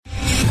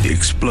The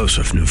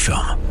explosive new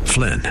film,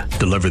 Flynn,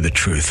 Deliver the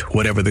Truth,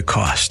 Whatever the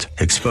Cost,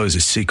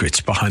 exposes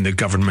secrets behind the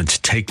government's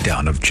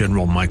takedown of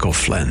General Michael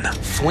Flynn.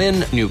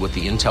 Flynn knew what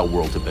the intel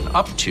world had been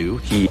up to.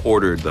 He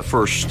ordered the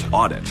first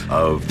audit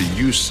of the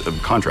use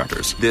of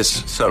contractors.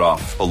 This set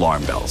off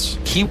alarm bells.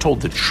 He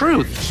told the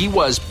truth. He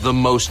was the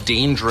most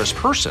dangerous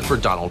person for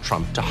Donald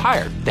Trump to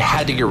hire. They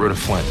had to get rid of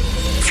Flynn.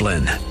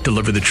 Flynn,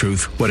 Deliver the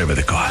Truth, Whatever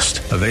the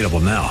Cost. Available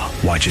now.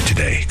 Watch it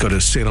today. Go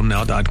to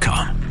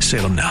salemnow.com.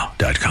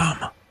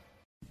 salemnow.com.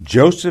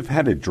 Joseph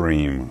had a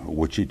dream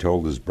which he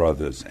told his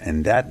brothers,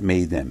 and that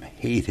made them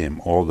hate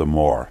him all the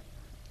more.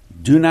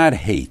 Do not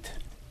hate,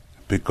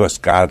 because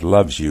God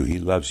loves you. He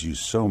loves you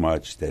so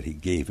much that he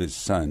gave his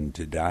Son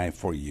to die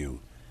for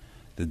you.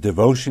 The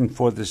devotion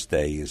for this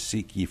day is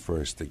seek ye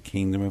first the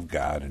kingdom of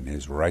God and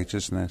his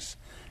righteousness,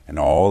 and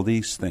all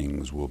these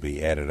things will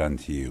be added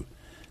unto you.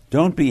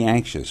 Don't be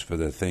anxious for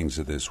the things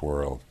of this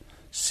world.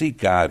 Seek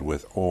God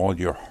with all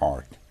your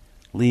heart.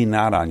 Lean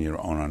not on your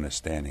own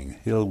understanding.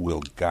 He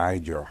will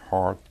guide your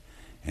heart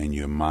and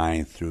your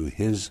mind through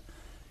his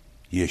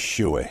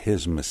Yeshua,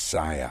 his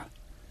Messiah.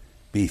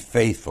 Be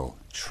faithful,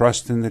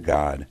 trust in the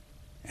God,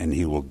 and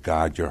he will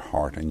guide your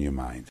heart and your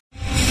mind.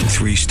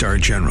 3-star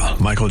General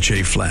Michael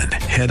J. Flynn,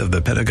 head of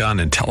the Pentagon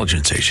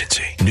Intelligence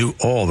Agency, knew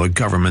all the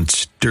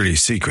government's dirty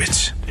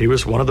secrets. He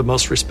was one of the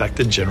most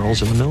respected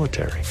generals in the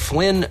military.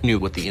 Flynn knew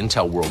what the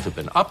intel world had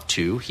been up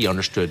to. He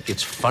understood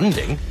its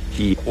funding.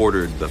 He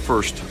ordered the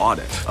first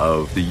audit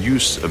of the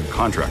use of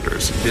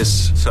contractors.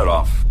 This set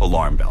off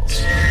alarm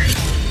bells.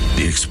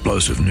 The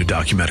explosive new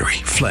documentary,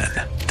 Flynn,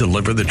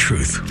 Deliver the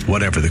Truth,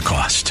 Whatever the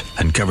Cost,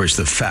 uncovers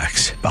the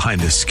facts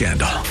behind this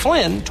scandal.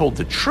 Flynn told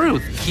the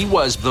truth. He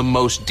was the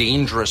most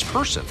dangerous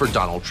person for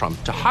Donald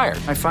Trump to hire.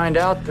 I find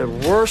out the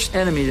worst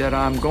enemy that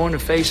I'm going to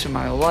face in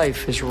my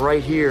life is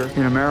right here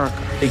in America.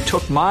 They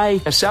took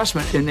my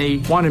assessment and they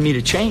wanted me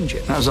to change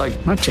it. And I was like,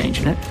 I'm not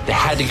changing it. They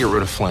had to get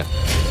rid of Flynn.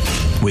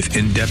 With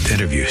in-depth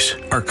interviews,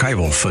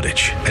 archival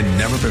footage, and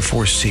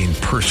never-before-seen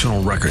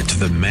personal records of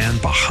the man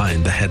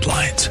behind the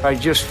headlines. I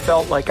just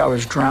felt like I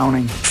was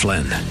drowning.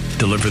 Flynn,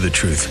 Deliver the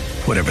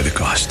Truth, Whatever the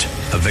Cost.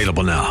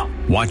 Available now.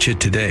 Watch it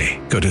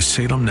today. Go to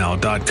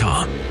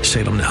salemnow.com.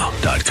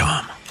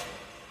 salemnow.com.